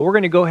We're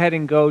going to go ahead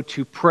and go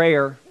to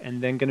prayer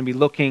and then going to be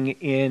looking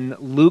in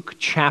Luke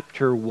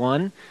chapter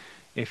 1.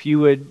 If you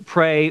would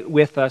pray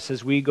with us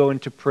as we go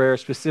into prayer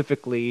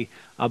specifically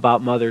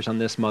about mothers on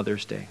this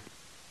Mother's Day.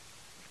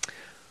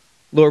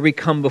 Lord, we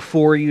come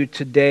before you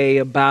today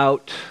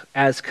about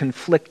as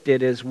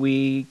conflicted as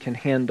we can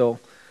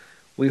handle.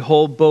 We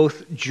hold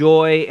both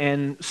joy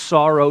and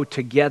sorrow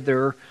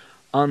together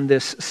on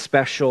this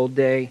special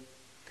day.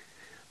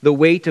 The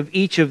weight of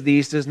each of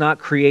these does not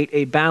create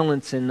a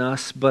balance in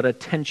us, but a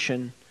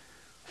tension,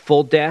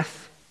 full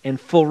death and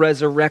full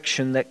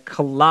resurrection that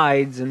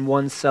collides in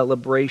one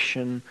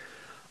celebration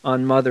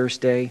on Mother's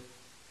Day.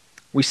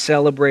 We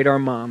celebrate our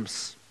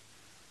moms.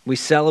 We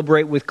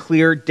celebrate with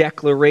clear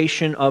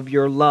declaration of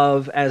your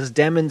love as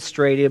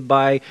demonstrated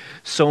by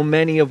so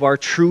many of our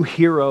true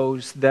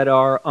heroes that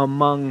are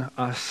among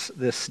us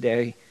this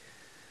day.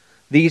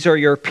 These are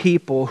your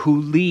people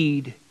who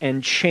lead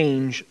and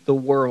change the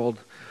world.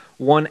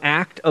 One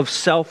act of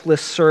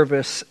selfless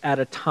service at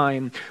a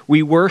time.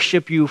 We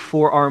worship you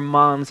for our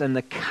moms and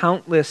the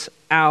countless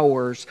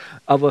hours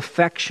of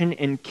affection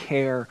and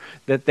care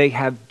that they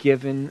have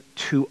given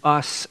to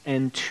us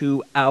and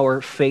to our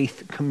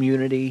faith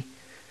community.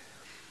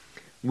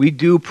 We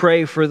do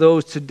pray for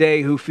those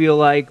today who feel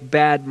like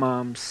bad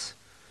moms,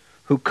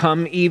 who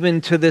come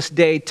even to this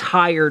day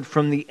tired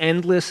from the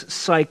endless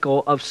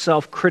cycle of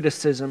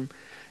self-criticism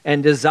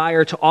and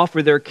desire to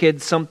offer their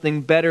kids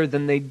something better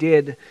than they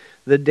did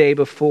the day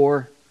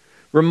before.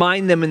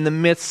 Remind them in the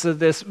midst of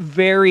this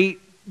very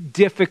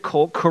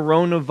difficult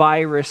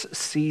coronavirus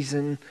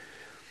season.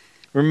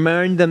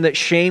 Remind them that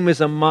shame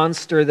is a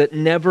monster that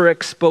never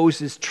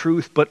exposes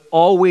truth, but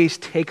always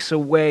takes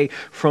away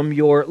from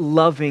your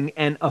loving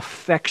and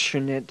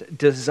affectionate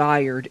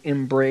desired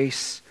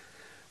embrace.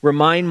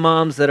 Remind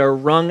moms that are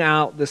wrung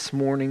out this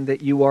morning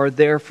that you are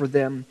there for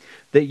them,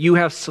 that you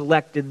have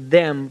selected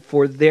them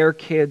for their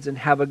kids and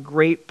have a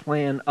great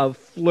plan of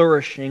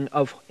flourishing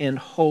and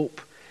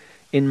hope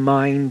in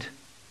mind.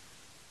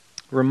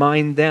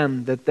 Remind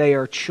them that they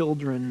are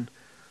children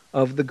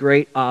of the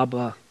great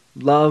Abba,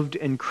 loved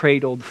and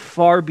cradled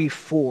far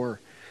before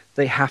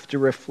they have to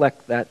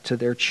reflect that to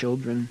their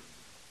children.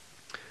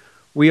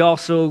 We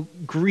also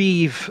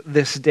grieve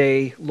this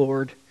day,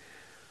 Lord.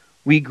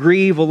 We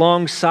grieve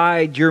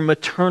alongside your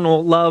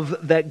maternal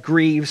love that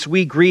grieves.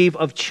 We grieve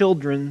of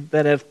children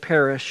that have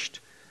perished.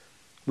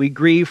 We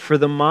grieve for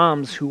the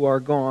moms who are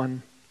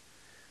gone.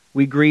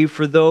 We grieve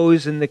for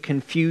those in the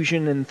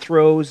confusion and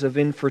throes of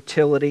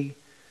infertility.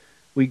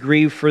 We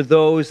grieve for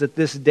those that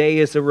this day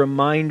is a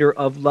reminder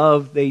of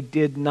love they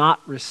did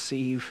not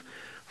receive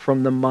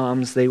from the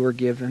moms they were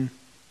given.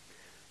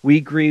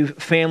 We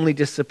grieve family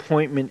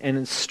disappointment and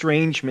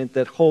estrangement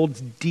that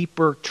holds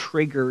deeper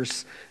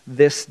triggers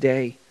this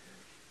day.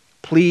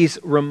 Please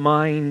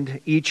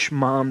remind each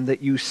mom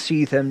that you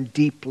see them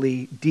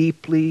deeply,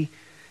 deeply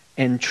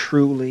and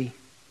truly.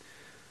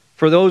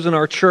 For those in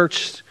our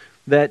church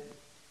that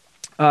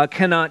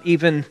cannot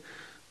even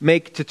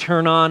make to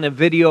turn on a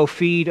video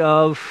feed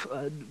of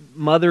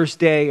Mother's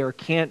Day or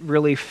can't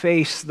really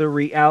face the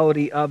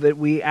reality of it,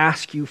 we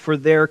ask you for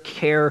their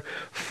care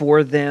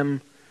for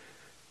them.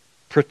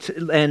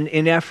 And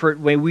in effort,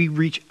 may we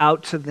reach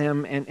out to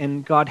them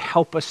and God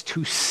help us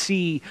to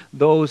see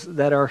those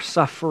that are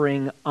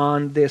suffering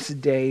on this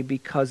day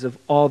because of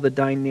all the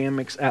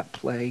dynamics at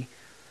play.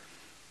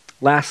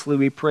 Lastly,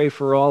 we pray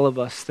for all of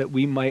us that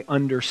we might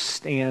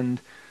understand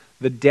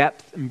the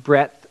depth and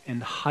breadth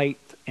and height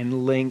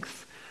and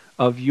length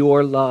of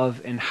your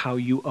love and how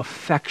you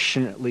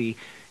affectionately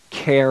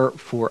care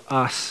for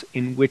us,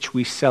 in which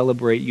we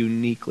celebrate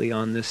uniquely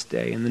on this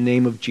day. In the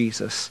name of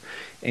Jesus,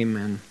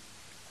 amen.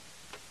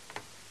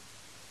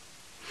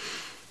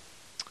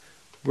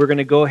 We're going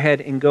to go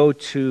ahead and go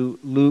to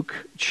Luke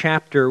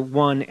chapter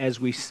 1, as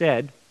we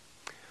said.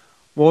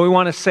 What we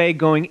want to say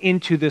going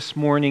into this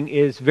morning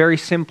is very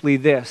simply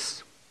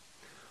this.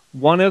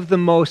 One of the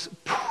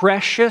most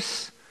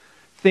precious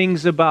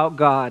things about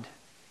God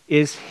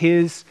is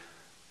his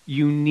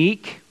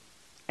unique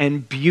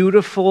and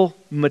beautiful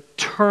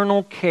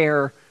maternal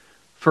care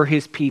for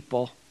his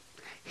people.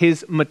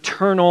 His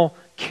maternal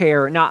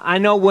care. Now, I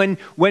know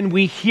when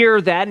we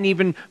hear that and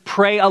even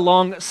pray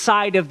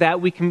alongside of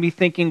that, we can be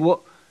thinking,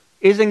 well,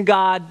 isn't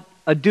God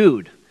a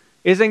dude?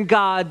 Isn't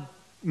God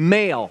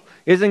male?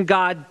 Isn't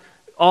God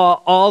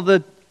all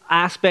the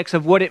aspects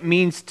of what it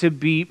means to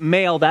be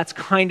male? That's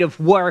kind of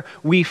where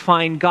we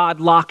find God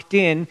locked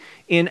in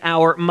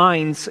our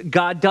minds.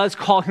 God does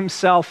call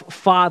himself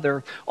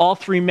Father. All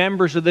three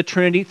members of the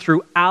Trinity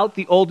throughout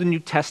the Old and New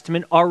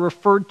Testament are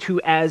referred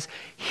to as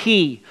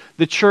He.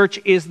 The church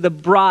is the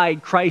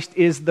bride. Christ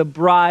is the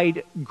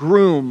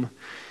bridegroom.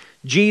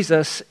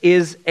 Jesus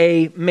is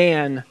a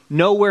man.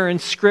 Nowhere in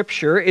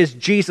Scripture is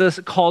Jesus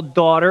called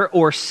daughter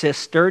or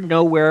sister.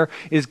 Nowhere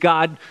is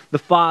God the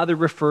Father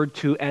referred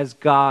to as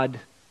God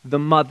the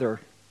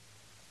Mother.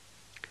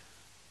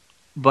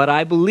 But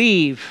I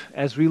believe,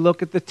 as we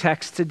look at the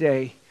text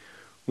today,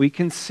 we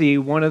can see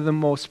one of the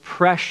most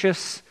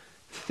precious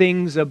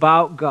things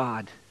about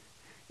God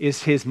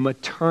is his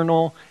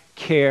maternal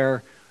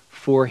care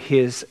for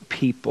his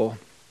people.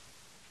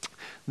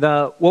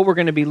 What we're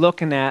going to be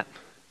looking at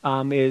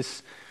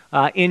is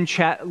in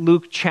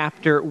Luke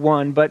chapter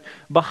 1. But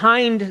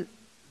behind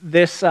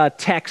this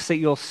text that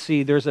you'll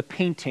see, there's a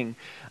painting.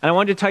 And I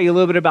wanted to tell you a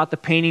little bit about the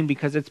painting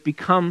because it's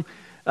become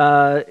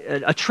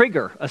a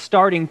trigger, a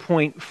starting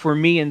point for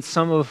me in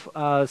some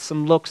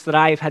looks that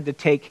I've had to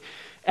take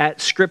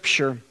at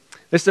Scripture.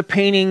 This is a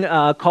painting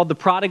called The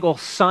Prodigal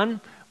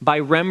Son by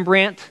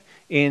Rembrandt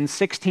in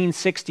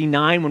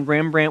 1669, when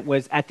Rembrandt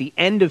was at the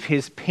end of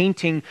his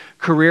painting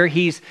career.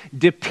 He's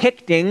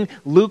depicting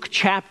Luke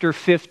chapter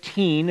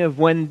 15 of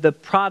when the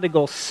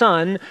prodigal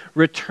son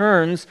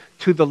returns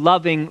to the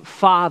loving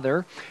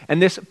father. And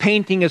this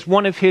painting is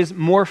one of his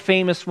more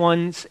famous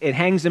ones. It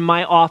hangs in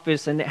my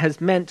office and it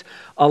has meant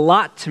a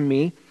lot to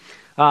me.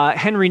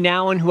 Henry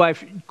Nouwen, who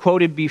I've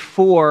quoted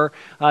before,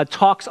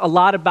 talks a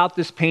lot about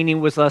this painting. It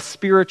was a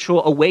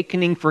spiritual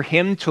awakening for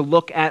him to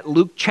look at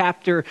Luke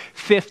chapter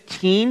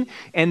 15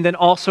 and then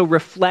also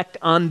reflect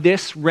on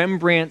this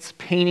Rembrandt's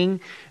painting.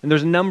 And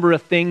there's a number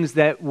of things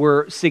that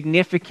were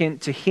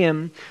significant to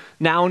him.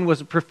 Nouwen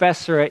was a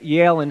professor at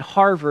Yale and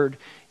Harvard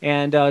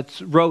and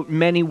wrote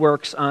many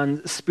works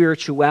on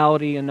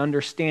spirituality and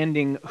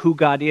understanding who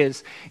God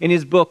is. In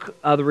his book,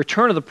 The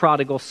Return of the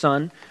Prodigal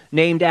Son,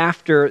 named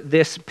after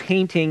this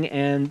painting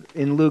and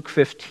in Luke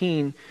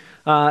 15,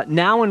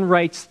 Nouwen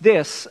writes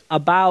this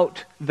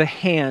about the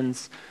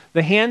hands.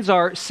 The hands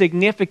are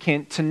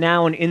significant to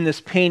Nouwen in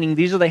this painting.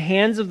 These are the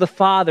hands of the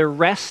Father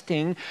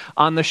resting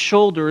on the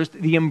shoulders,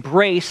 the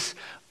embrace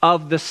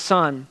of the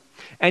Son.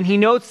 And he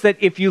notes that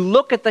if you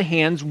look at the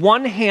hands,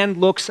 one hand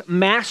looks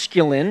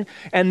masculine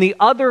and the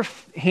other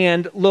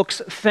hand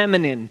looks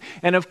feminine.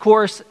 And of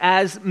course,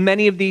 as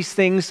many of these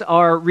things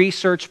are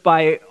researched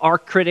by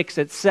art critics,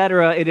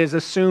 etc., it is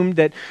assumed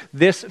that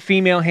this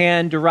female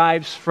hand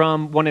derives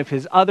from one of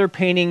his other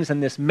paintings,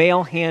 and this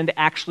male hand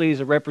actually is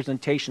a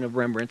representation of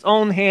Rembrandt's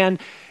own hand,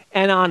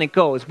 and on it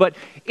goes. But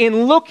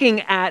in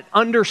looking at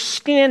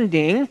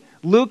understanding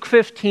Luke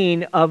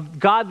 15 of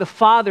God the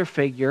Father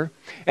figure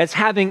as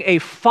having a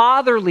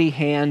fatherly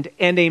hand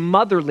and a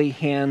motherly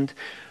hand,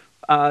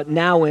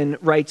 Nouwen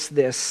writes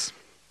this: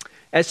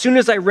 "As soon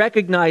as I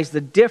recognized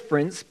the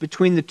difference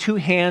between the two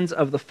hands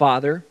of the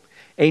Father,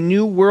 a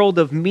new world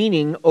of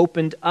meaning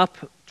opened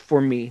up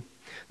for me.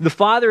 The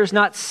Father is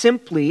not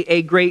simply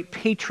a great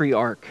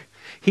patriarch.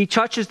 He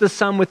touches the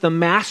Son with a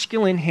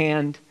masculine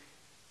hand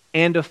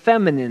and a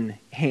feminine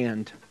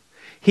hand.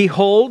 He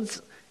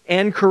holds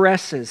and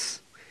caresses.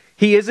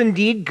 He is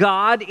indeed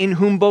God, in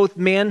whom both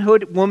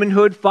manhood,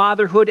 womanhood,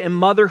 fatherhood, and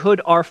motherhood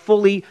are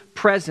fully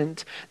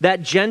present.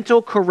 That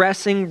gentle,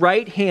 caressing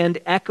right hand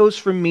echoes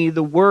for me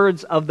the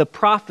words of the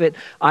prophet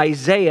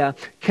Isaiah.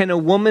 Can a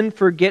woman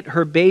forget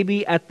her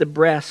baby at the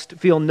breast,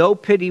 feel no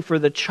pity for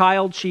the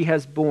child she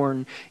has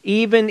borne?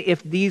 Even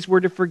if these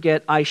were to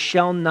forget, I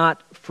shall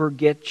not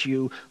forget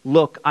you.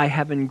 Look, I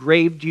have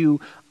engraved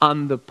you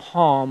on the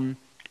palm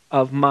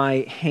of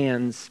my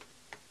hands."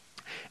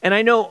 And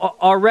I know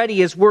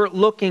already as we're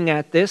looking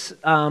at this,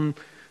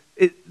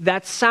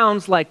 that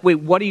sounds like, wait,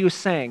 what are you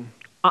saying?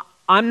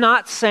 I'm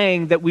not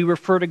saying that we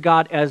refer to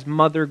God as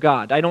Mother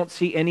God. I don't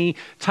see any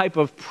type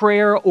of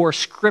prayer or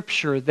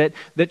scripture that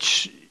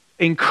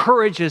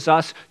encourages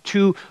us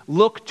to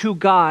look to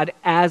God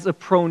as a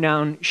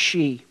pronoun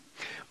she.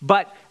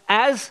 But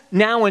as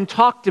Nouwen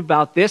talked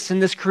about this,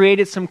 and this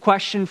created some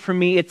question for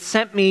me, it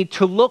sent me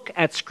to look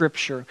at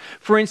Scripture.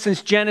 For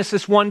instance,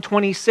 Genesis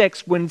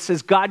 1:26, when it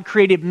says God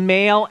created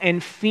male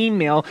and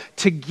female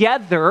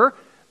together,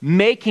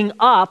 making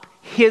up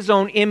his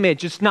own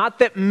image. It's not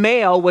that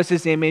male was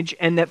his image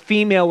and that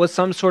female was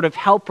some sort of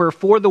helper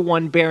for the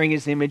one bearing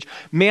his image.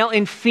 Male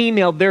and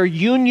female, their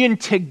union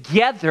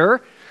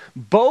together,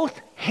 both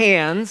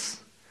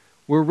hands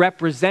were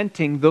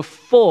representing the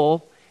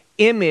full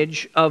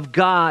image of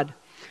God.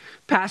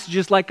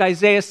 Passages like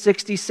Isaiah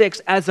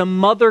 66, as a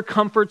mother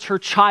comforts her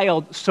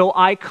child, so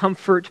I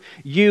comfort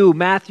you.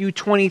 Matthew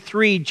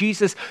 23,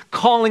 Jesus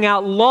calling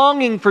out,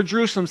 longing for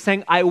Jerusalem,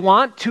 saying, I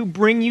want to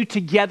bring you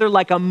together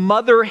like a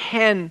mother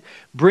hen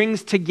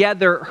brings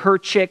together her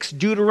chicks.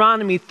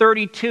 Deuteronomy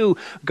 32,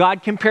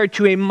 God compared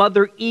to a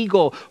mother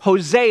eagle.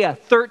 Hosea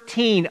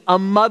 13, a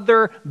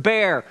mother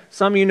bear.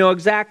 Some of you know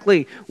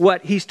exactly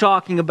what he's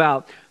talking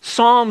about.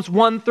 Psalms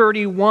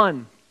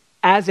 131,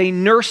 as a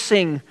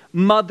nursing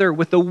mother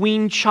with a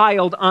weaned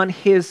child on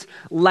his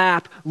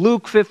lap.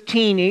 Luke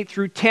 15, 8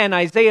 through 10,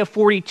 Isaiah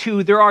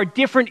 42. There are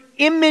different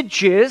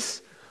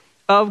images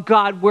of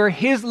God where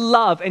his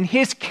love and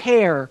his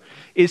care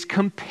is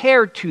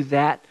compared to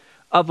that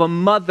of a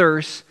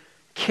mother's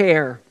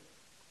care.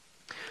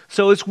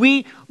 So as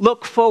we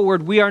look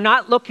forward, we are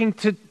not looking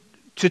to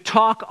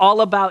talk all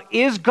about,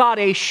 is God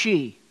a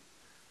she?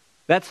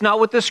 That's not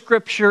what the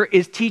scripture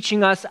is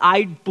teaching us,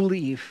 I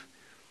believe.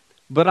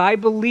 But I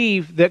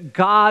believe that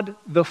God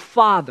the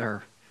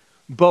Father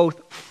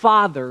both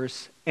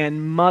fathers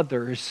and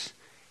mothers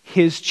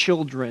his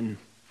children.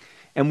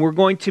 And we're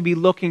going to be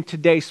looking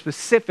today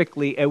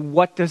specifically at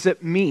what does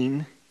it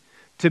mean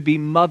to be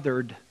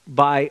mothered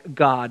by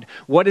God?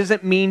 What does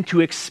it mean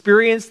to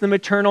experience the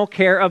maternal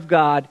care of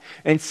God?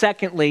 And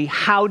secondly,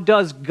 how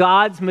does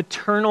God's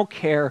maternal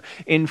care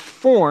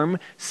inform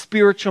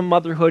spiritual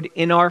motherhood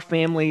in our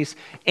families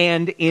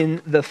and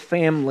in the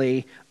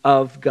family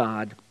of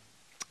God?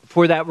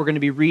 For that, we're going to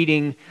be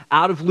reading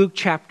out of Luke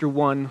chapter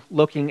 1,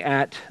 looking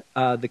at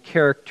the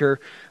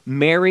character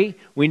Mary.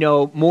 We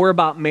know more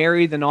about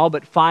Mary than all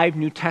but 5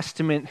 New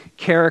Testament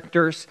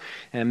characters,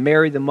 and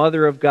Mary, the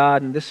mother of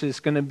God. And this is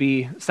going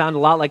to sound a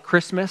lot like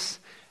Christmas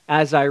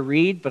as I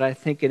read, but I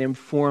think it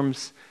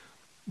informs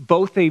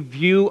both a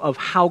view of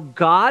how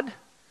God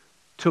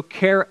took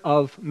care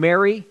of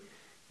Mary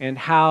and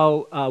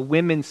how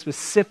women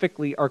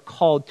specifically are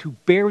called to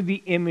bear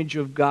the image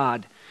of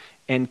God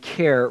and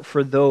care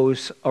for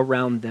those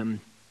around them.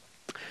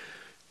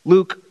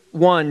 Luke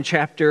 1,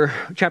 chapter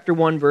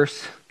 1,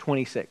 verse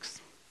 26.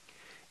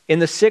 In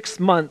the 6th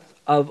month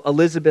of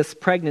Elizabeth's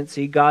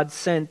pregnancy, God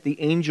sent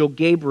the angel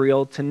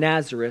Gabriel to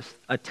Nazareth,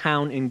 a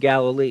town in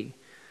Galilee,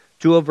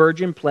 to a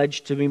virgin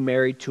pledged to be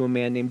married to a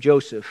man named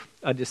Joseph,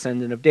 a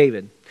descendant of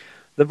David.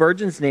 The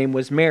virgin's name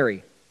was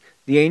Mary.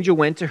 The angel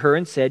went to her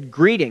and said,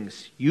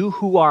 "Greetings, you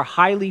who are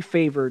highly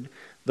favored,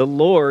 the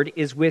Lord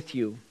is with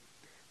you."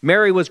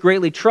 Mary was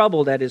greatly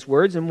troubled at his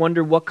words and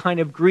wondered what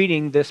kind of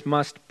greeting this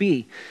must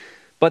be.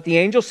 But the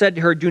angel said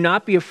to her, "Do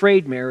not be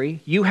afraid, Mary.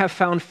 You have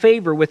found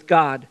favor with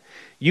God.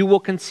 You will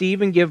conceive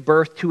and give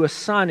birth to a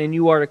son, and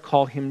you are to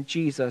call him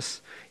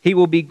Jesus. He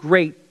will be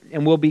great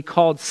and will be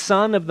called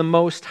Son of the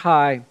Most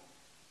High.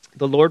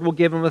 The Lord will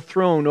give him a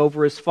throne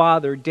over his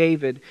father,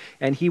 David,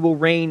 and he will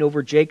reign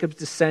over Jacob's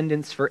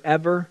descendants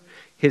forever.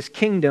 His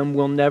kingdom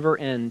will never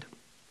end."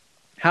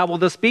 "How will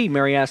this be?"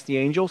 Mary asked the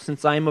angel,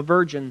 "since I am a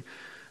virgin?"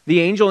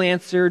 The angel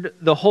answered,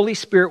 "The Holy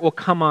Spirit will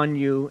come on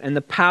you, and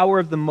the power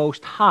of the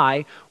Most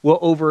High will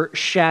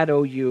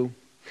overshadow you.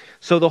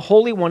 So the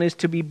Holy One is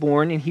to be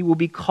born, and he will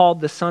be called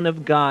the Son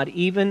of God.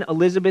 Even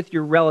Elizabeth,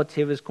 your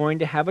relative, is going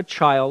to have a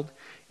child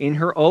in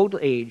her old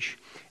age,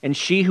 and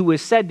she who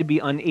is said to be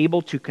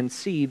unable to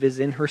conceive is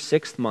in her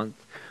 6th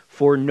month,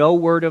 for no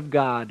word of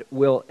God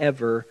will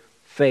ever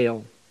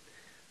fail."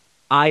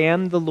 "I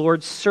am the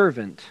Lord's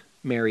servant,"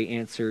 Mary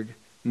answered.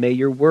 "May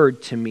your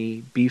word to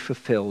me be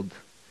fulfilled."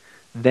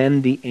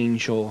 Then the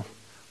angel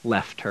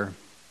left her.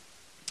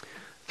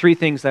 3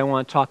 things I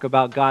want to talk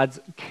about: God's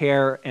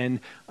care and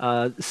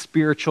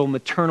spiritual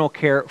maternal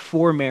care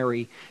for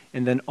Mary,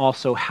 and then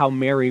also how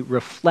Mary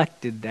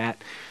reflected that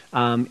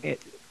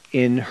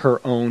in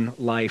her own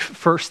life.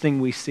 First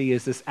thing we see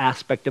is this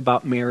aspect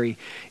about Mary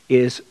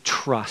is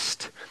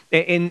trust.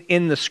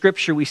 In the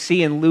scripture we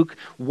see in Luke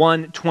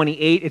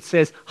 1:28, it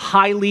says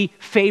highly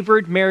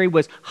favored. Mary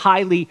was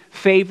highly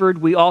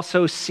favored. We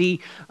also see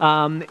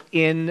down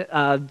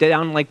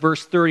like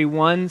verse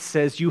 31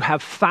 says, "You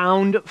have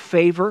found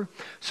favor."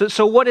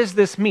 So what does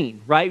this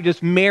mean, right?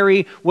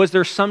 Was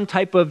there some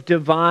type of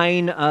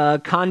divine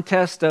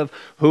contest of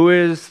who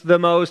is the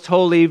most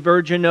holy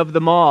virgin of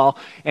them all?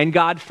 And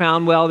God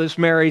found, well, this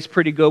Mary's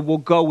pretty good, we'll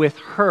go with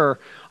her.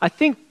 I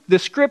think the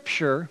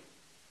scripture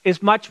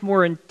is much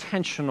more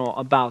intentional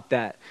about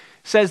that.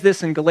 It says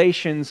this in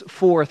Galatians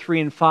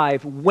 4:3 and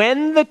 5.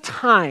 "When the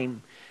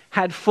time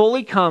had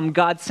fully come,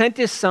 God sent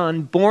his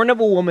Son, born of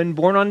a woman,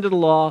 born under the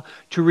law,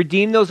 to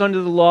redeem those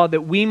under the law,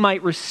 that we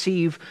might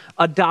receive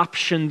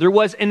adoption." There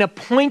was an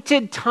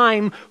appointed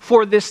time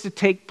for this to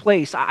take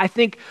place. I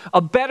think a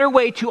better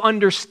way to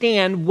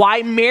understand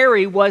why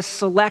Mary was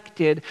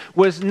selected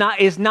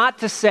is not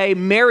to say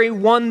Mary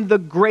won the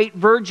great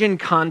virgin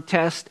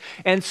contest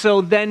and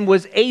so then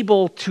was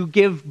able to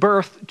give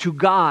birth to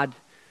God.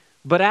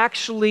 But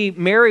actually,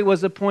 Mary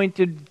was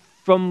appointed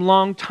from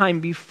long time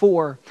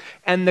before,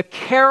 and the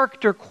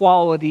character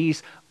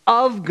qualities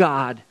of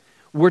God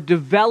were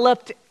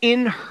developed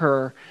in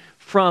her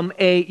from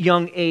a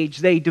young age.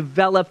 They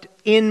developed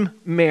in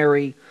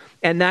Mary,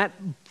 and that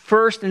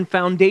first and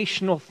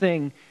foundational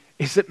thing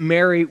is that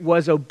Mary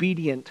was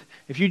obedient.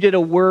 If you did a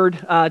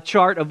word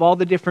chart of all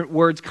the different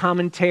words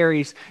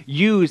commentaries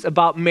used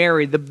about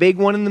Mary, the big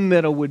one in the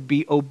middle would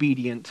be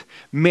obedient.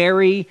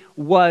 Mary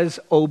was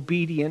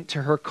obedient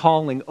to her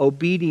calling,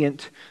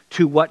 obedient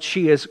to what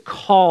she is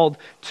called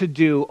to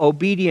do.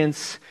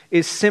 Obedience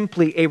is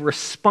simply a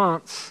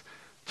response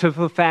to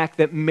the fact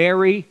that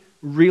Mary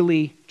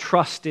really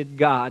trusted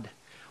God.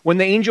 When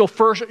the angel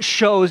first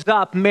shows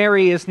up,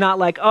 Mary is not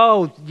like,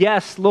 "Oh,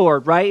 yes,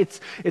 Lord," right?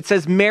 It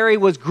says Mary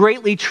was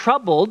greatly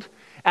troubled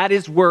at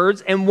his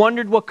words and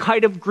wondered what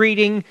kind of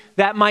greeting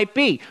that might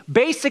be.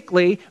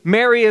 Basically,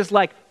 Mary is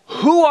like,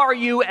 "Who are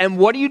you and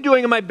what are you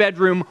doing in my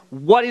bedroom?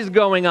 What is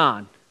going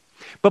on?"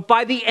 But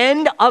by the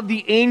end of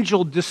the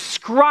angel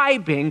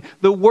describing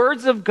the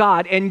words of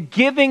God and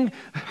giving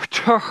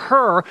to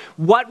her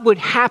what would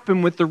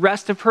happen with the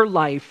rest of her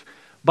life,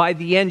 by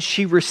the end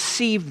she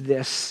received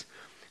this.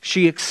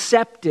 She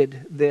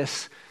accepted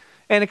this.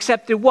 And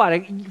accepted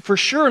what? For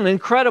sure, an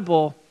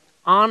incredible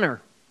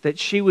honor that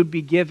she would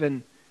be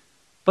given.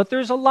 But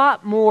there's a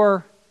lot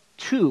more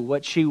to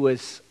what she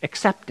was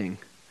accepting.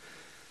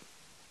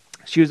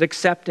 She was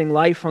accepting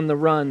life on the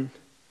run.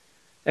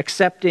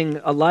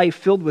 accepting a life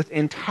filled with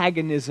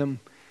antagonism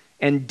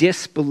and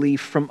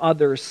disbelief from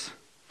others,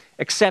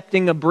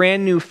 accepting a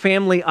brand new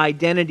family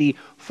identity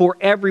for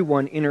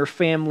everyone in her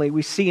family.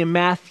 We see in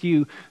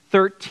Matthew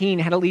 13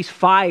 had at least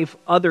 5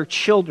 other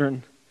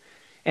children,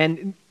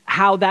 and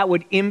how that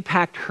would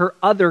impact her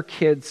other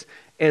kids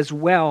as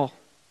well.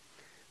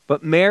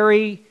 But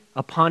Mary,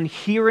 upon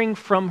hearing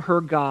from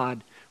her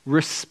God,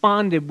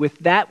 responded with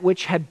that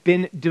which had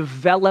been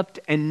developed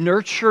and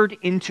nurtured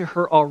into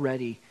her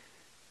already.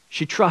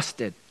 She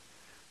trusted.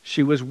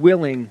 She was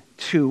willing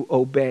to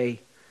obey.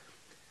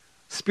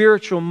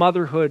 Spiritual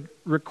motherhood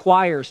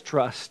requires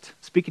trust.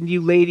 Speaking to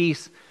you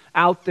ladies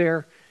out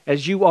there,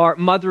 as you are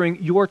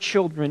mothering your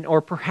children,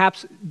 or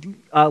perhaps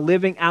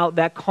living out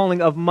that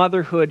calling of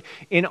motherhood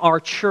in our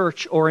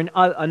church or in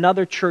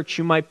another church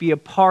you might be a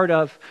part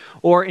of,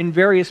 or in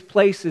various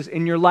places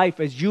in your life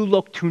as you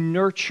look to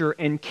nurture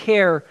and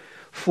care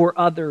for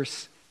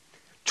others,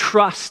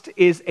 trust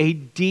is a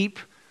deep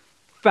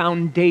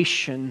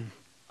foundation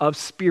of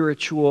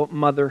spiritual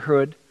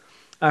motherhood.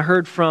 I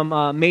heard from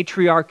a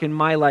matriarch in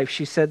my life.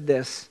 She said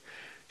this.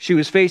 She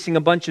was facing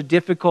a bunch of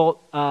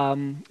difficult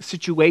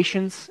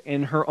situations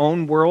in her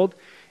own world,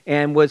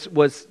 and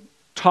was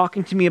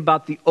talking to me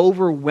about the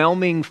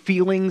overwhelming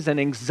feelings and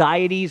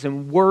anxieties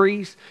and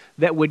worries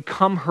that would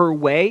come her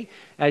way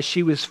as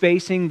she was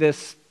facing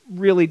this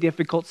really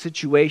difficult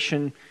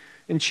situation.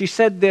 And she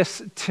said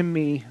this to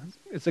me.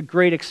 It's a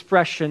great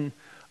expression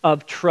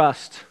of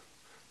trust.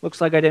 Looks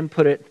like I didn't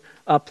put it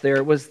up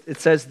there. It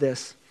says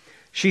this.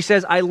 She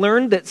says, "I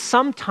learned that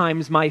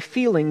sometimes my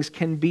feelings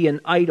can be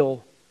an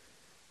idol.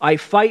 I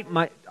fight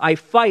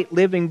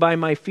living by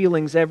my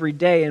feelings every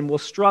day and will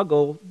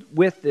struggle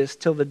with this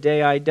till the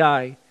day I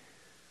die.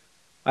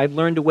 I've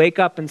learned to wake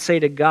up and say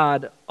to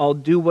God, I'll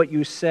do what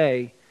you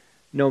say,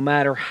 no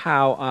matter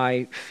how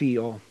I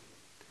feel."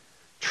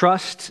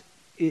 Trust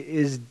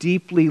is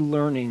deeply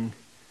learning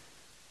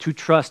to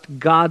trust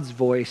God's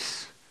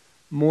voice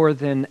more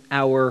than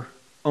our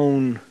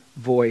own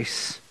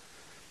voice.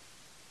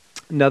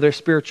 Another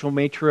spiritual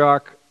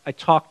matriarch I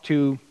talked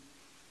to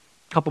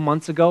a couple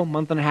months ago,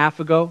 month and a half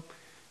ago,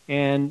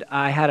 and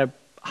I had a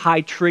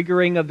high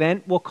triggering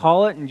event, we'll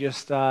call it, and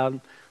just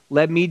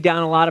led me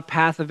down a lot of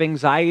path of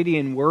anxiety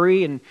and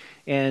worry,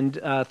 and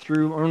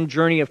through our own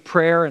journey of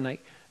prayer. And I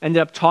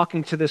ended up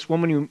talking to this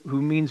woman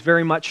who means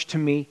very much to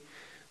me,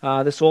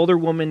 this older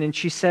woman, and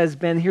she says,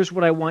 "Ben, here's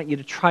what I want you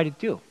to try to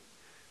do."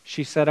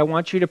 She said, "I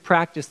want you to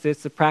practice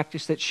this," the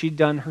practice that she'd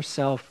done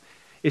herself,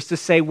 is to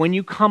say, when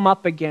you come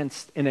up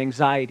against an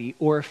anxiety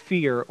or a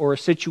fear or a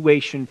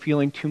situation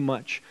feeling too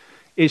much,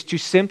 is to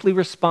simply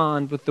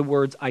respond with the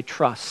words, "I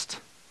trust.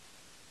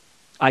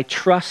 I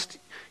trust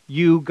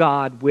you,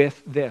 God,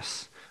 with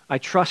this. I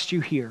trust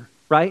you here,"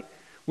 right?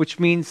 Which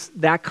means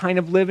that kind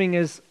of living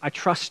is, I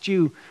trust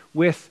you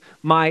with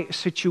my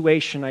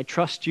situation. I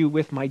trust you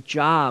with my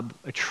job.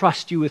 I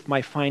trust you with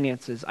my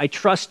finances. I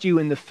trust you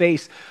in the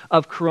face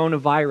of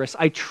coronavirus.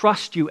 I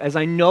trust you as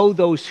I know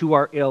those who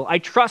are ill. I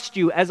trust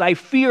you as I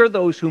fear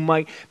those who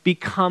might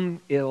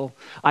become ill.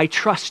 I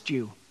trust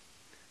you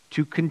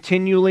to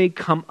continually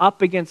come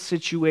up against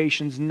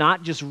situations,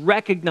 not just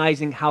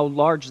recognizing how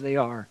large they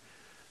are,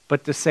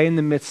 but to say in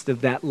the midst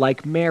of that,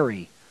 like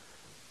Mary,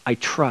 I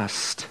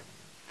trust.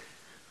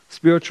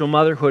 Spiritual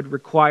motherhood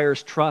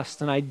requires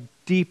trust, and I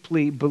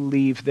deeply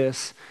believe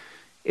this,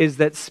 is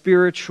that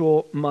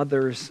spiritual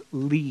mothers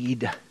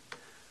lead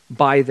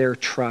by their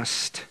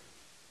trust.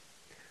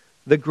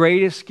 The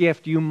greatest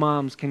gift you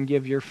moms can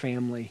give your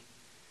family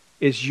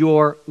is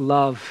your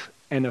love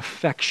and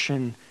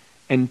affection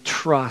and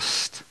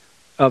trust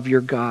of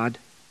your God.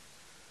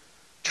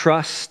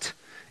 Trust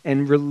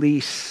and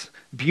release,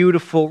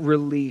 beautiful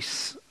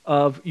release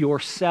of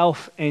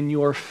yourself and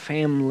your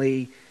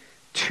family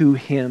to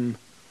Him.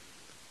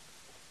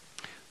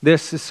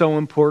 This is so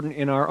important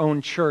in our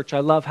own church.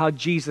 I love how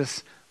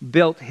Jesus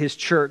built His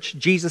church.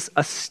 Jesus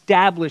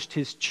established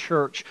His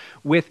church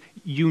with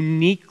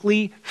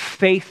uniquely,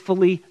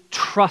 faithfully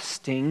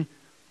trusting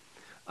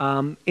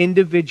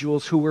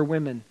individuals who were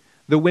women.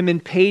 The women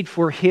paid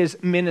for His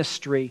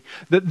ministry.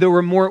 There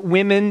were more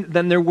women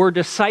than there were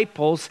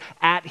disciples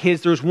at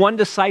His. There's 1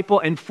 disciple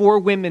and 4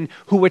 women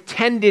who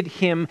attended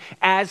Him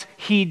as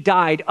He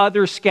died.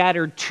 Others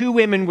scattered. 2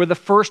 women were the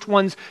first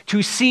ones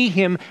to see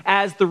Him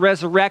as the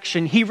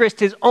resurrection. He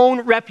risked His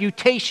own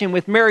reputation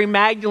with Mary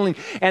Magdalene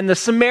and the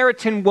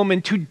Samaritan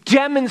woman to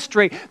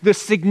demonstrate the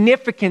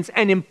significance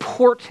and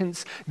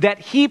importance that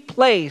He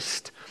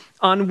placed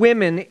on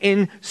women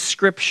in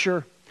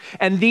Scripture.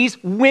 And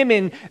these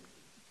women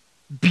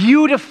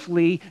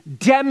beautifully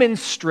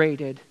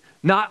demonstrated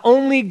not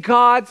only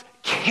God's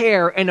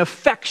care and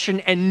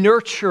affection and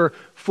nurture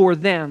for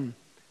them,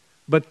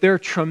 but their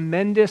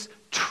tremendous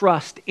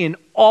trust in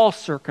all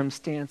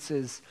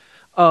circumstances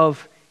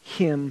of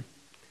Him.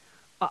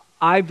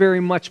 I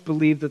very much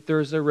believe that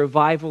there's a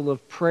revival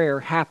of prayer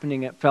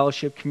happening at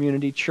Fellowship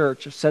Community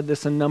Church. I've said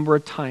this a number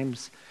of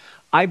times.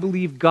 I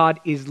believe God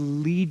is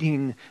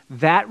leading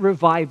that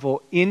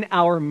revival in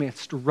our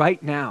midst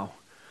right now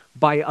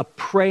by a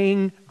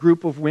praying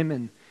group of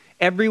women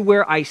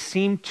everywhere I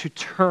seem to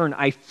turn,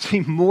 I see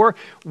more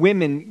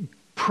women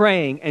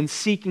praying and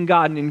seeking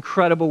God in an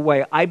incredible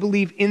way. I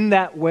believe in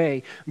that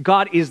way,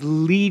 God is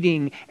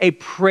leading a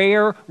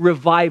prayer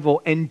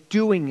revival and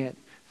doing it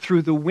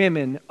through the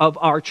women of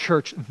our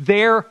church.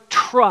 Their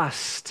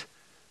trust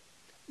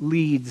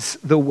leads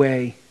the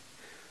way.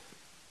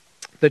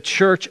 The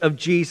church of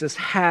Jesus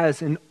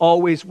has and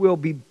always will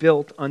be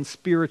built on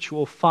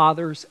spiritual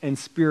fathers and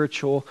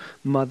spiritual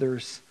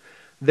mothers.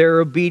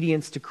 Their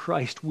obedience to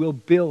Christ will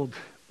build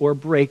or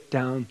break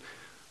down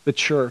the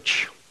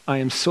church. I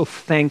am so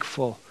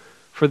thankful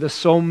for the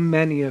so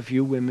many of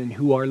you women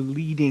who are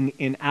leading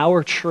in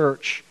our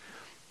church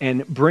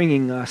and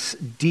bringing us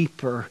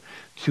deeper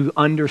to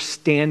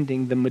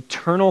understanding the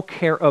maternal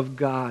care of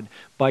God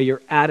by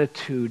your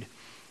attitude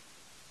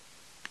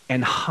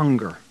and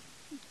hunger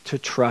to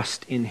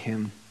trust in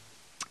Him.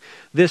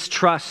 This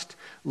trust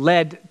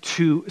led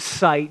to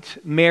sight.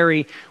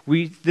 Mary,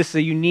 this is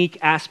a unique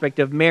aspect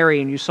of Mary,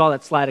 and you saw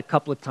that slide a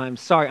couple of times.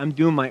 Sorry, I'm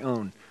doing my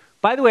own.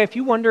 By the way, if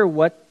you wonder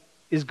what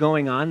is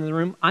going on in the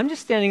room, I'm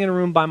just standing in a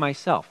room by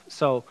myself.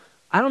 So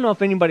I don't know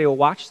if anybody will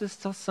watch this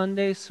till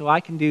Sunday, so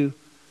I can do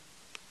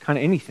kind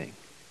of anything.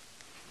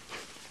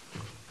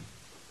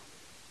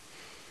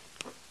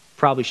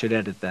 Probably should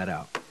edit that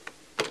out.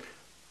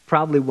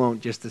 Probably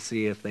won't, just to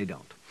see if they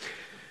don't.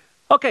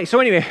 Okay, so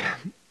anyway,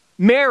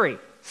 Mary,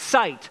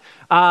 sight.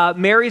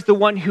 Mary's the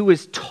one who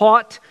is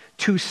taught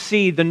to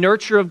see. The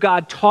nurture of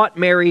God taught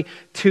Mary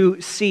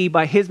to see.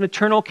 By His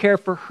maternal care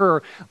for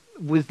her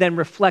was then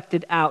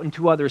reflected out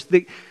into others.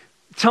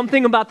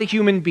 Something about the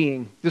human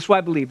being, this is what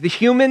I believe. The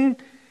human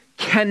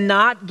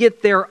cannot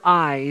get their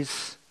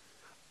eyes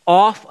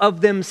off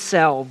of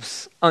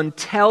themselves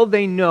until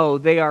they know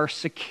they are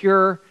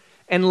secure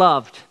and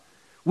loved.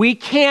 We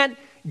can't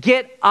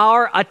get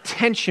our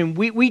attention.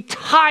 We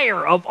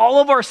tire of all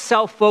of our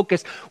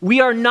self-focus. We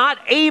are not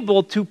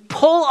able to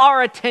pull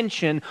our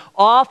attention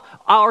off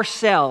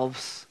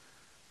ourselves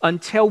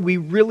until we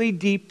really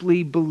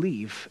deeply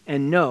believe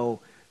and know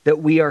that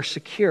we are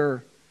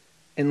secure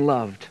and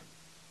loved.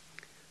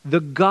 The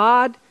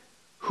God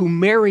who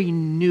Mary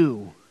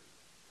knew,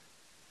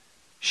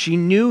 she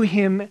knew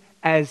Him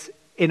as,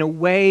 in a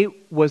way,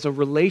 was a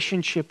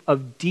relationship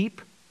of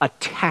deep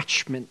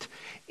attachment.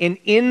 And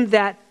in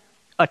that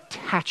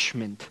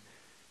attachment,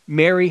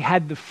 Mary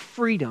had the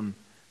freedom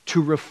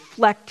to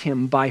reflect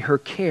Him by her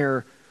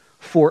care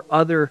for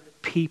other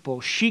people.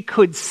 She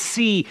could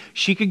see,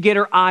 she could get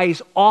her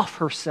eyes off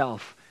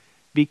herself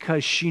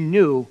because she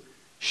knew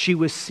she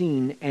was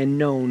seen and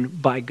known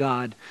by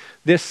God.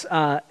 This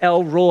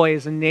El Roi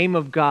is a name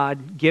of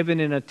God given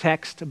in a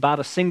text about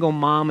a single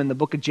mom in the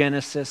book of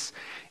Genesis.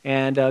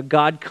 And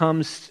God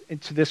comes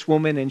to this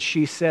woman and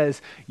she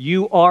says,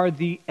 "You are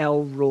the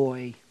El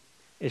Roi."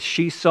 As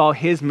she saw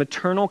His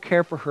maternal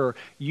care for her,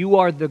 you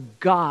are the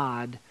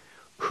God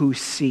who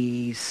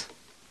sees.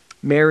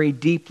 Mary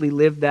deeply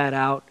lived that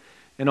out.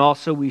 And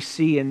also we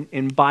see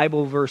in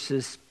Bible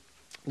verses,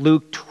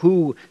 Luke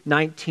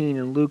 2:19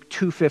 and Luke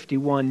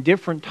 2:51,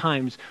 different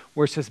times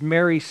where it says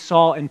Mary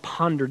saw and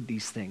pondered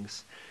these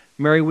things.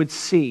 Mary would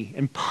see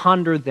and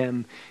ponder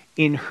them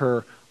in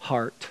her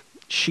heart.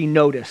 She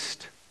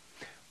noticed,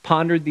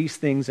 pondered these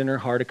things in her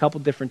heart a couple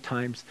different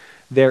times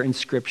there in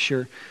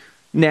Scripture.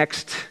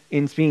 Next,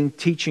 in being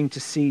teaching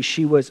to see,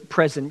 she was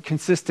present.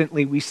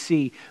 Consistently, we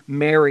see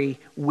Mary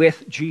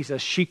with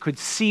Jesus. She could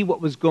see what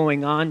was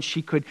going on.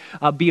 She could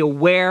be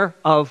aware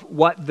of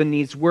what the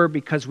needs were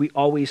because we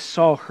always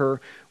saw her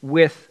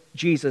with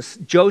Jesus.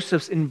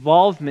 Joseph's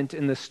involvement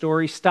in the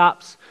story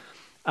stops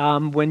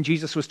when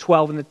Jesus was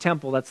 12 in the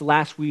temple. That's the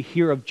last we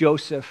hear of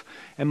Joseph.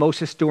 And most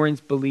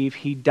historians believe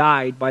he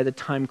died by the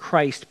time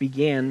Christ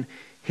began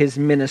His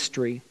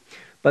ministry.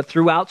 But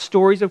throughout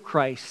stories of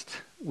Christ,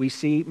 we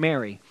see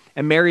Mary.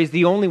 And Mary is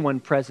the only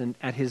one present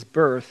at His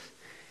birth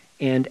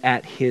and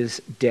at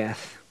His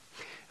death.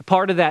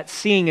 Part of that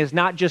seeing is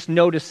not just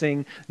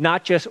noticing,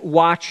 not just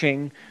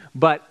watching,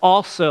 but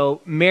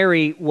also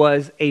Mary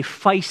was a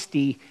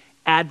feisty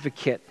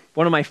advocate.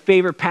 One of my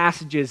favorite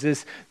passages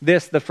is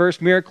this, the first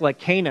miracle at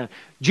Cana.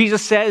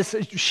 Jesus says,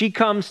 she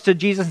comes to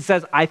Jesus and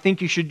says, "I think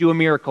you should do a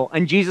miracle."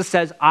 And Jesus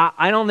says,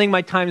 I don't think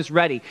my time is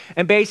ready.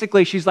 And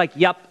basically she's like,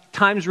 "Yep,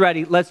 time's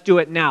ready, let's do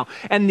it now."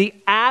 And the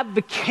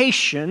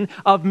advocation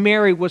of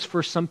Mary was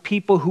for some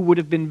people who would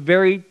have been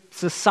very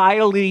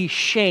societally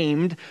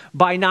shamed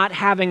by not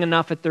having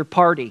enough at their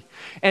party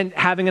and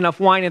having enough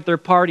wine at their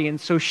party. And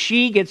so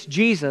she gets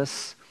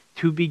Jesus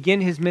to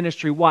begin His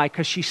ministry. Why?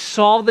 Because she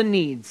saw the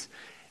needs.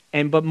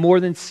 But more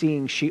than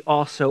seeing, she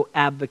also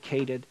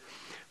advocated.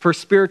 For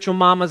spiritual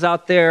mamas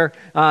out there,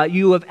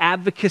 you have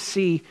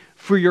advocacy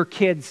for your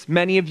kids.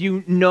 Many of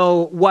you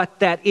know what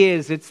that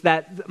is. It's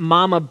that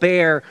mama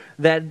bear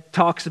that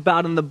talks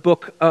about in the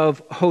book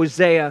of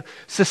Hosea.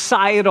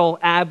 Societal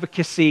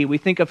advocacy. We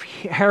think of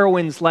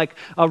heroines like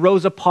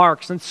Rosa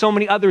Parks and so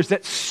many others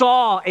that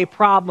saw a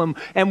problem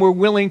and were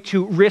willing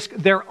to risk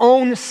their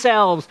own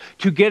selves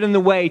to get in the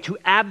way, to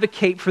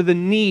advocate for the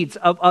needs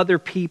of other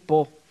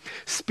people.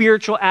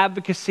 Spiritual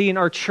advocacy in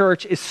our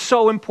church is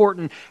so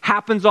important,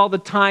 happens all the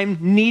time,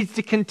 needs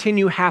to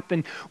continue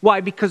happen.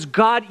 Why? Because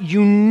God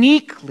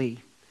uniquely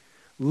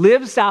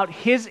lives out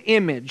his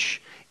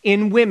image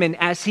in women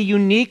as he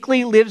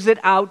uniquely lives it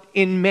out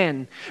in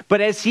men. But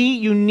as he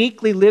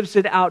uniquely lives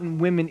it out in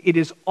women, it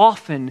is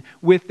often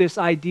with this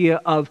idea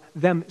of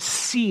them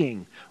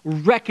seeing,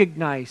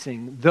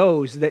 recognizing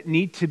those that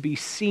need to be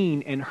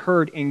seen and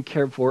heard and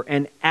cared for,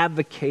 and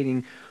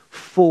advocating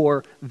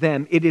for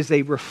them. It is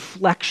a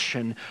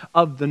reflection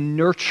of the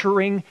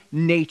nurturing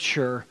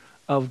nature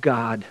of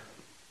God.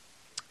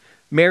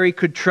 Mary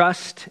could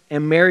trust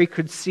and Mary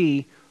could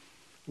see,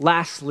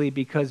 lastly,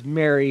 because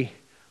Mary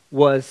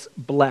was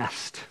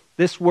blessed.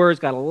 This word's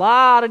got a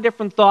lot of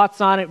different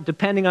thoughts on it,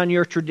 depending on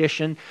your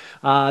tradition.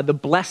 The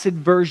Blessed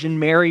Virgin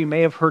Mary, you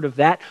may have heard of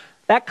that.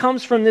 That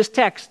comes from this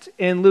text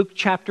in Luke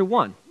chapter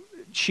 1.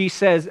 She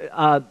says,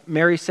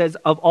 Mary says,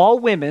 of all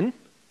women,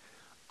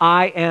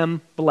 I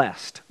am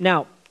blessed.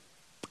 Now,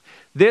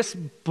 this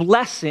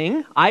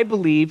blessing, I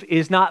believe,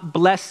 is not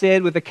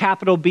blessed with a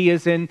capital B,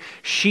 as in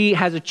she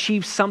has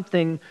achieved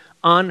something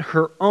on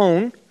her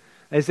own,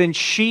 as in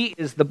she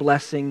is the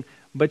blessing,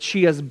 but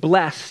she is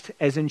blessed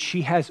as in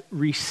she has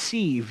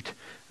received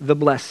the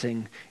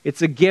blessing.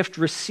 It's a gift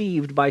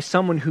received by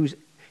someone who's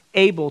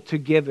able to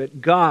give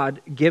it, God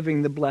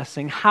giving the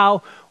blessing.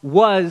 How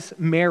was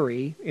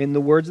Mary, in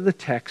the words of the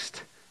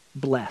text,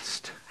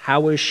 blessed? How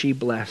was she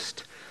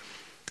blessed?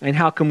 And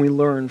how can we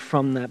learn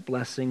from that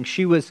blessing?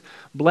 She was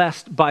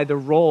blessed by the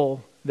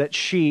role that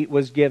she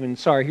was given.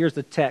 Sorry, here's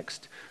the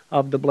text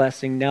of the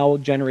blessing. Now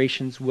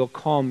generations will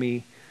call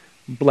me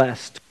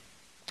blessed.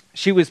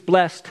 She was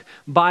blessed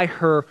by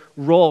her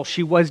role.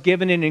 She was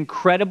given an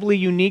incredibly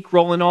unique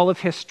role in all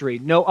of history.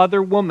 No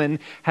other woman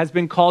has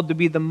been called to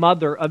be the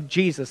mother of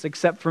Jesus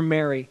except for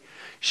Mary.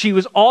 She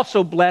was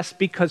also blessed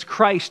because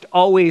Christ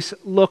always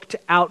looked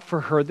out for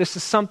her. This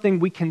is something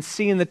we can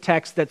see in the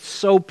text that's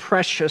so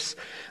precious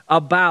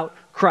about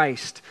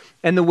Christ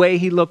and the way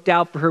he looked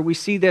out for her. We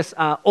see this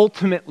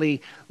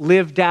ultimately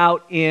lived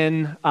out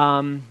in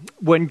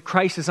when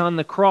Christ is on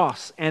the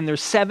cross. And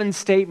there's 7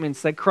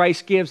 statements that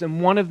Christ gives,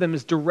 and one of them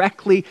is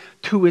directly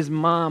to his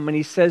mom. And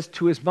he says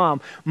to his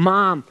mom,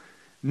 "Mom,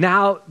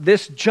 now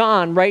this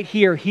John right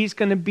here, he's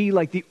going to be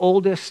like the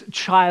oldest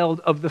child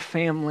of the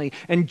family.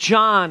 And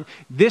John,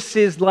 this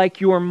is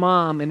like your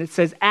mom." And it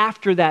says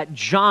after that,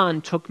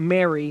 John took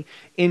Mary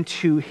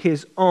into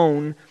his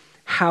own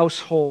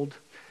household.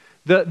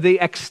 The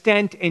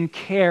extent and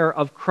care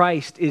of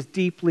Christ is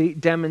deeply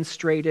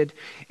demonstrated.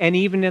 And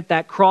even at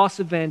that cross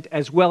event,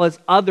 as well as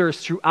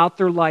others throughout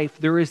their life,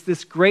 there is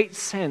this great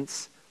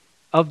sense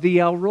of the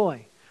El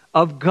Roi,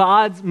 of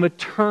God's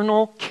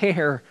maternal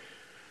care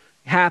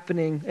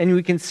happening. And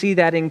we can see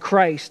that in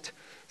Christ,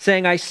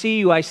 saying, I see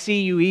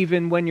you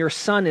even when your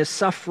son is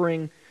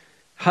suffering,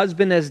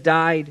 husband has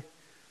died,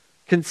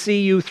 can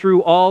see you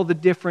through all the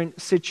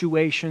different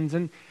situations.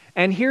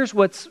 And here's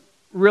what's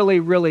really,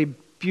 really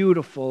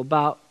beautiful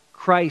about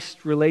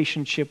Christ's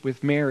relationship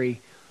with Mary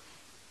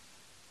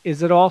is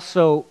that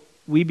also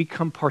we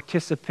become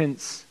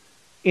participants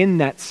in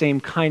that same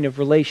kind of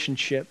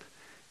relationship.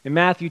 In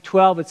Matthew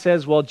 12, it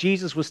says, while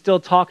Jesus was still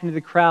talking to the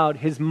crowd,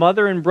 his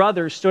mother and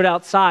brothers stood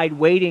outside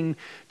waiting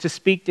to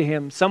speak to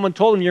him. Someone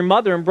told him, your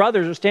mother and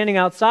brothers are standing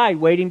outside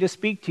waiting to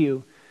speak to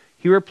you.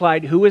 He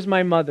replied, who is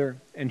my mother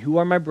and who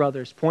are my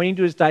brothers? Pointing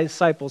to his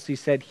disciples, he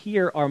said,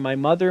 here are my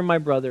mother and my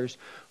brothers.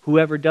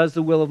 Whoever does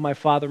the will of my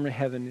Father in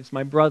heaven is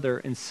my brother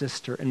and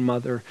sister and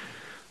mother.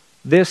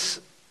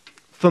 This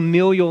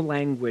familial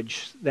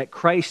language that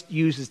Christ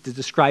uses to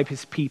describe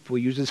his people,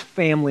 uses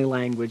family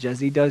language as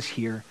he does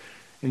here,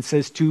 and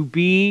says to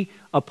be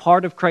a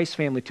part of Christ's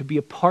family, to be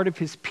a part of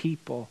his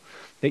people,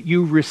 that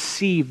you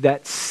receive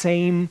that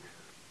same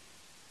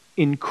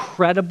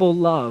incredible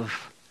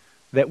love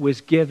that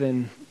was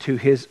given to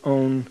his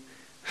own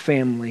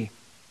family.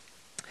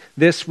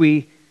 This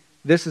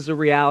is a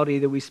reality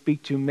that we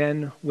speak to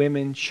men,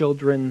 women,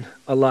 children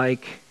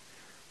alike.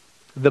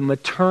 The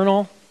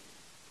maternal,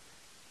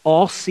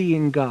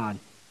 all-seeing God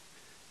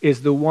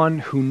is the one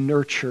who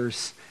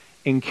nurtures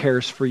and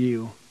cares for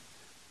you.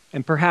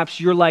 And perhaps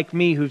you're like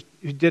me who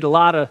did a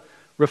lot of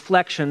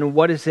reflection on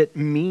what does it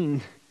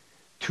mean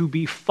to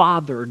be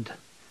fathered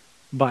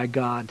by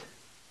God.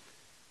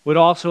 Would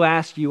also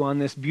ask you on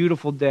this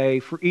beautiful day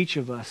for each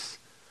of us,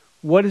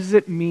 what does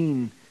it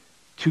mean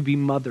to be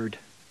mothered,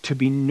 to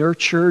be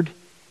nurtured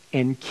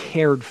and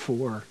cared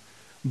for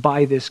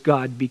by this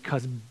God?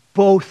 Because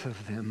both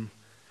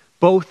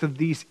of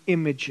these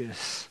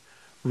images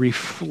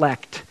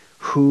reflect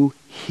who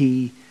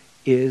he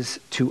is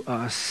to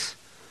us.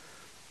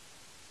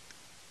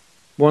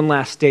 One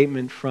last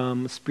statement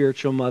from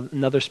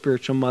another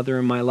spiritual mother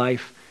in my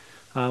life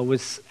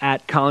was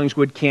at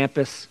Collingswood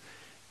campus,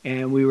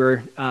 and we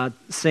were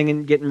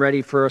singing, getting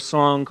ready for a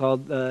song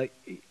called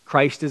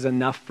Christ is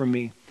Enough for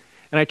Me.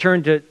 And I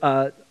turned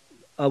to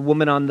a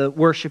woman on the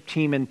worship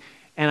team, and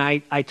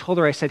I told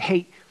her, I said,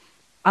 hey,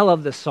 I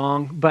love this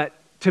song, but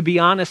to be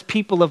honest,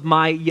 people of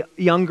my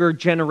younger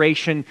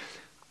generation,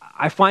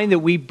 I find that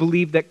we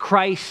believe that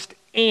Christ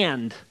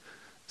and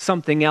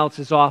something else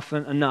is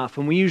often enough.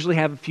 And we usually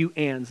have a few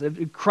ands.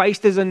 If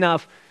Christ is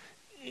enough,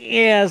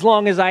 as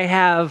long as I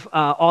have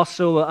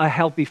also a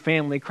healthy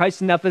family. Christ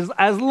is enough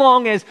as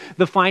long as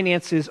the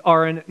finances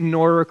are in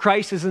order.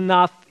 Christ is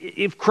enough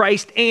if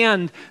Christ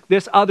and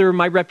this other,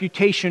 my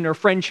reputation or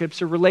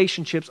friendships or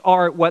relationships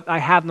are what I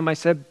have them. I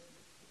said,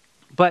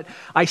 but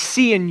I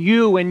see in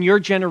you and your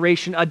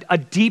generation a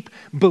deep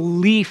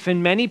belief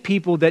in many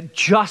people that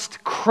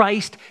just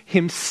Christ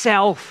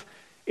himself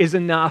is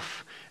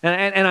enough.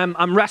 And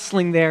I'm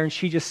wrestling there, and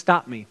she just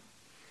stopped me.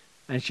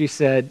 And she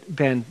said,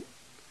 Ben,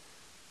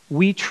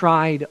 we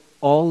tried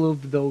all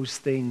of those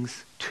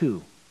things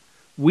too.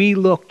 We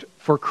looked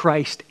for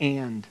Christ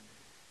and.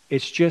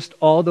 It's just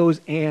all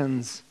those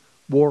ands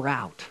wore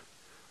out.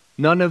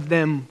 None of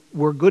them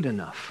were good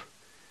enough.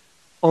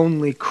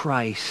 Only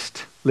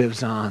Christ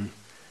lives on.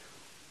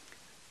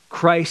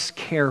 Christ's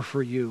care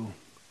for you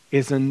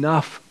is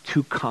enough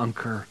to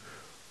conquer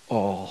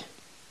all.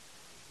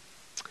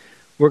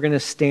 We're going to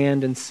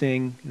stand and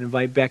sing and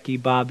invite Becky,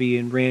 Bobby,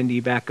 and Randy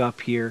back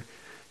up here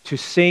to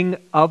sing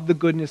of the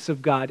goodness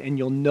of God. And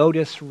you'll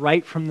notice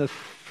right from the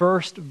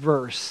first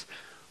verse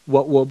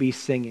what we'll be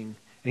singing.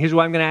 And here's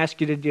what I'm going to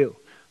ask you to do.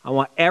 I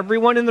want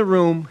everyone in the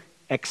room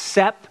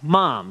except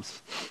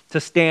moms to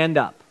stand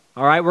up.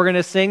 All right, we're going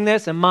to sing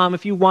this. And mom,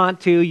 if you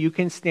want to, you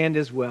can stand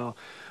as well.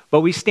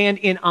 But we stand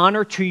in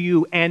honor to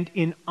you and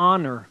in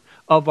honor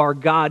of our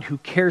God who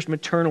cares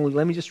maternally.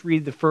 Let me just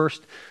read the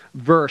first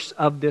verse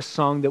of this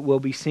song that we'll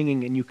be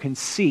singing, and you can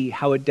see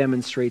how it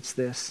demonstrates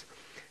this.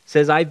 It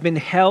says, I've been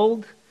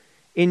held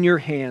in your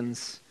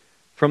hands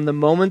from the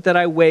moment that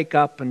I wake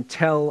up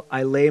until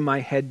I lay my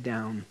head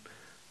down.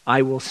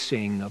 I will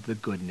sing of the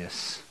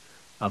goodness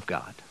of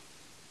God.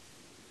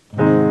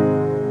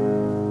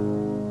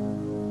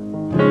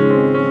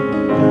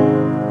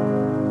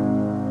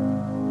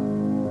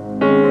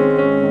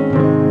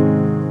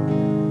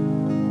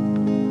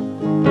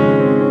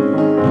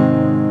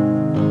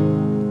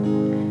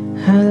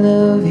 I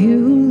love you,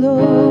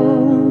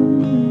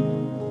 Lord.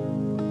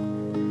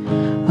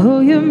 Oh,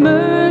 your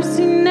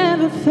mercy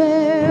never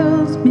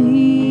fails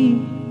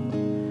me.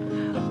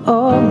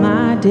 All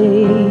my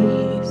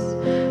days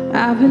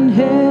I've been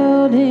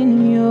held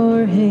in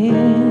your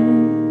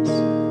hands.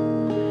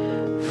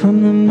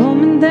 From the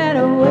moment that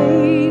I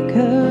wake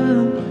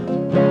up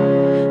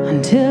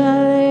until I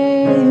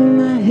lay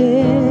my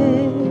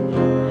head,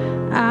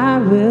 I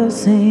will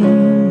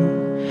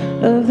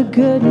sing of the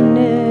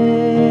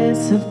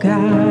goodness of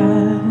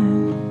God.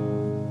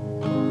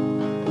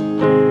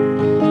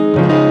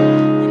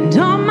 And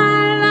all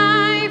my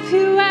life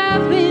you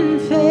have been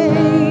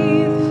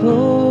faithful.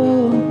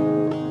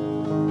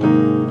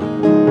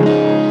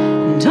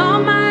 And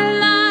all my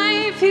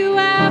life you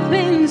have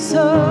been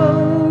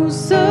so,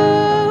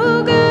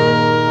 so good.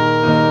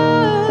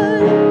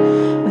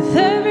 With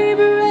every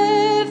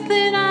breath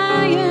that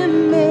I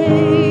am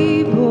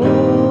able,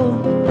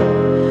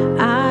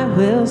 I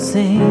will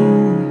sing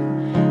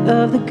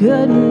of the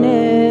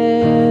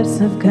goodness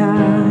of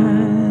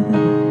God.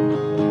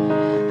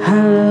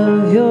 I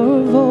love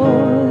your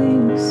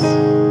voice.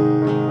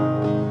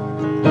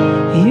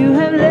 You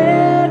have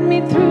led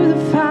me through the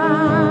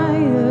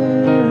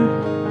fire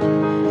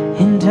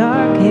in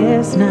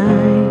darkest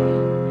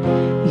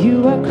night.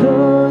 You are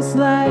close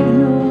like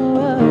no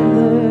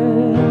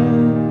other.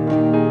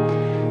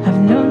 I've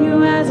known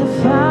you as a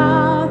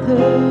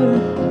father.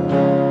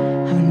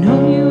 I've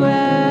known you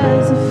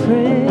as a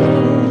friend.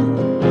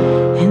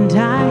 And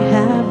I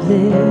have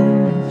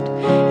lived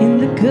in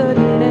the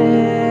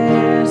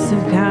goodness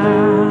of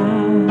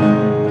God.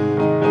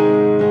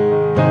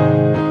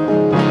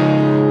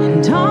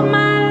 And all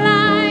my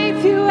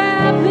life you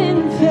have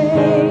been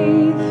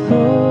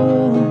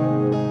faithful.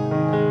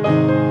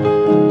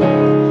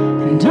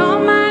 And all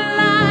my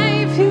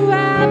life you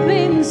have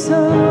been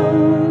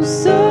so,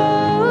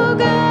 so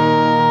good.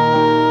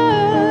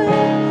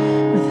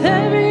 With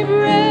every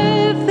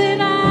breath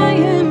that I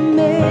am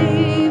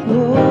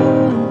able,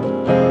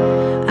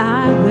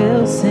 I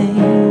will sing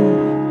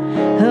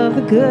of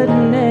the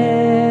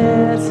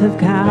goodness of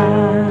God.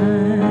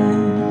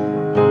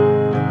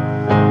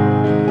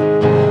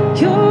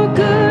 Your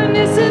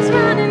goodness is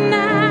running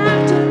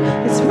after,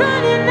 it's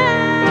running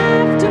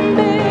after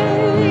me.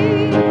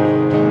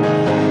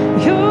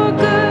 Your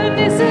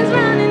goodness is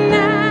running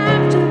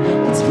after,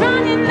 it's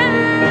running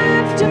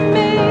after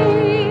me.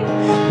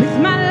 With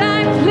my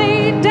life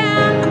laid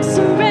down, I'm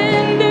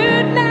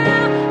surrendered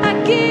now. I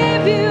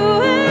give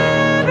you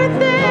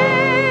everything.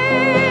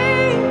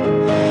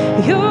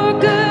 Your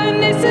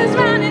goodness is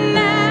running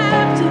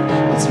after,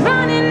 it's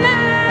running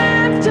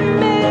after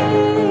me.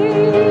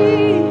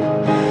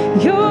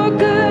 Your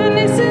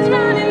goodness is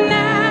running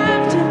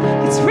after,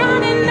 it's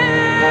running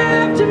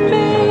after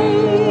me.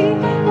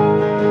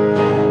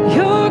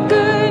 Your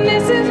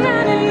goodness is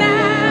running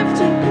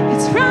after,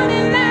 it's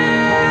running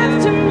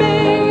after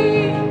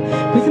me.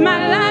 With my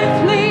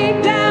life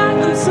laid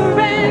down, I'm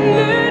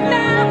surrendered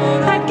now.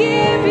 I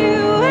give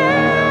you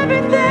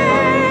everything.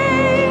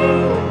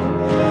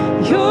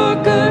 Your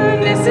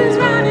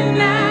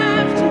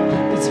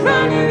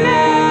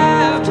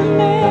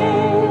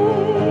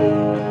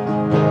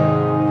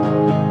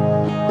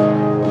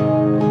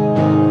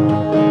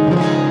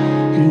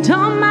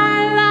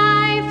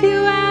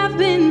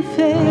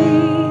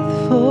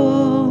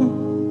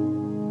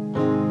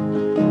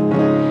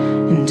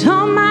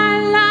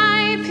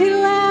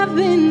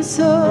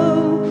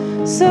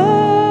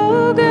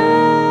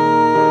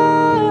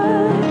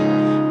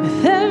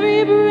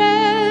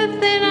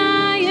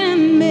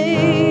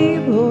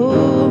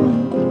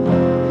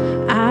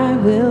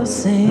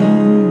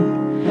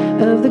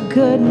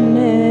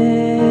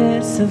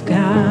goodness of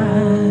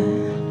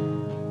God.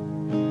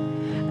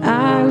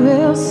 I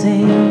will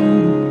sing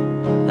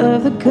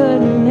of the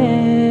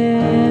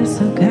goodness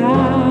of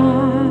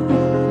God.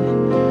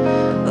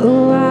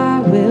 Oh,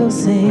 I will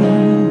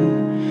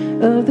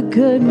sing of the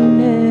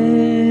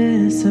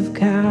goodness of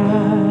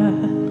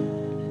God.